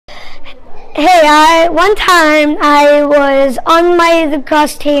Hey, one time I was on my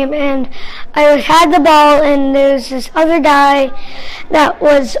lacrosse team and I had the ball and there was this other guy that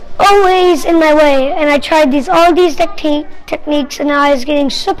was always in my way, and I tried all these techniques and I was getting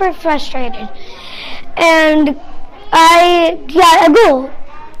super frustrated. And I got a goal.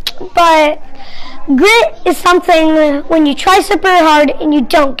 But grit is something when you try super hard and you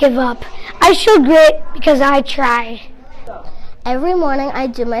don't give up. I show grit because I try. Every morning I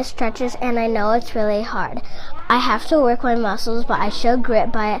do my stretches and I know it's really hard. I have to work my muscles, but I show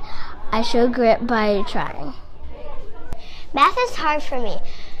grit by trying. Math is hard for me,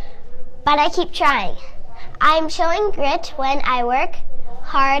 but I keep trying. I'm showing grit when I work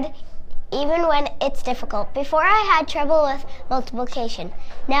hard, even when it's difficult. Before I had trouble with multiplication.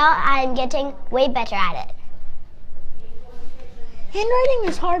 Now I'm getting way better at it. Handwriting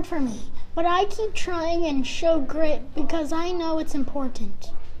is hard for me, but I keep trying and show grit because I know it's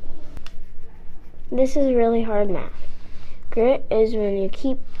important. This is really hard math. Grit is when you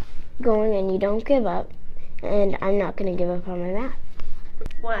keep going and you don't give up, and I'm not going to give up on my math.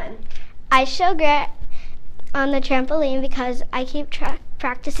 1. I show grit on the trampoline because I keep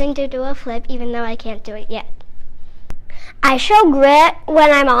practicing to do a flip even though I can't do it yet. I show grit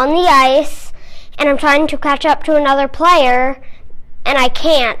when I'm on the ice and I'm trying to catch up to another player and I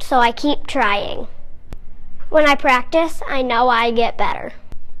can't, so I keep trying. When I practice, I know I get better.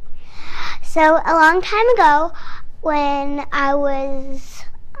 So a long time ago, when I was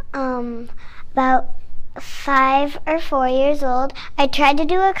about 5 or 4 years old, I tried to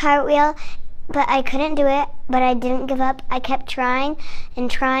do a cartwheel, but I couldn't do it, but I didn't give up. I kept trying and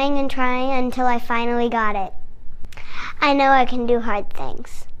trying and trying until I finally got it. I know I can do hard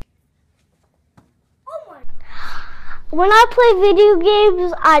things. When I play video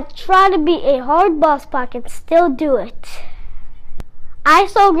games, I try to be a hard boss, but I can still do it. I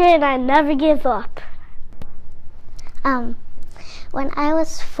show grit and I never give up. When I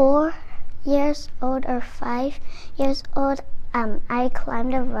was 4 years old or 5 years old, I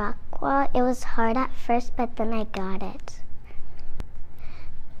climbed a rock wall. It was hard at first, but then I got it.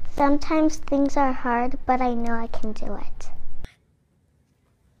 Sometimes things are hard, but I know I can do it.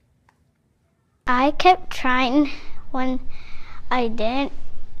 I kept trying when I didn't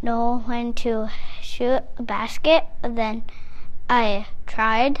know when to shoot a basket. Then I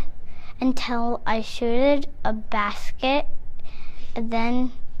tried until I shooted a basket, and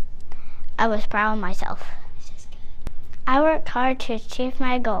then I was proud of myself. I worked hard to achieve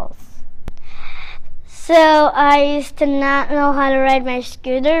my goals. So I used to not know how to ride my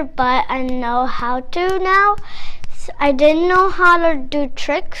scooter, but I know how to now. So I didn't know how to do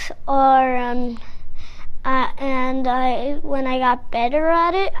tricks when I got better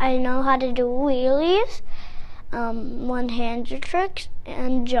at it, I know how to do wheelies, one-handed tricks,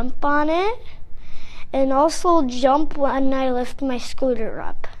 and jump on it, and also jump when I lift my scooter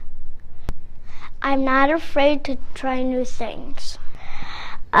up. I'm not afraid to try new things.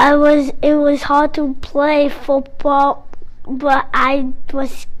 It was hard to play football, but I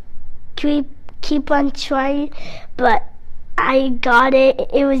was keep on trying, but I got it.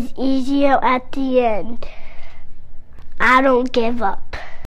 It was easier at the end. I don't give up.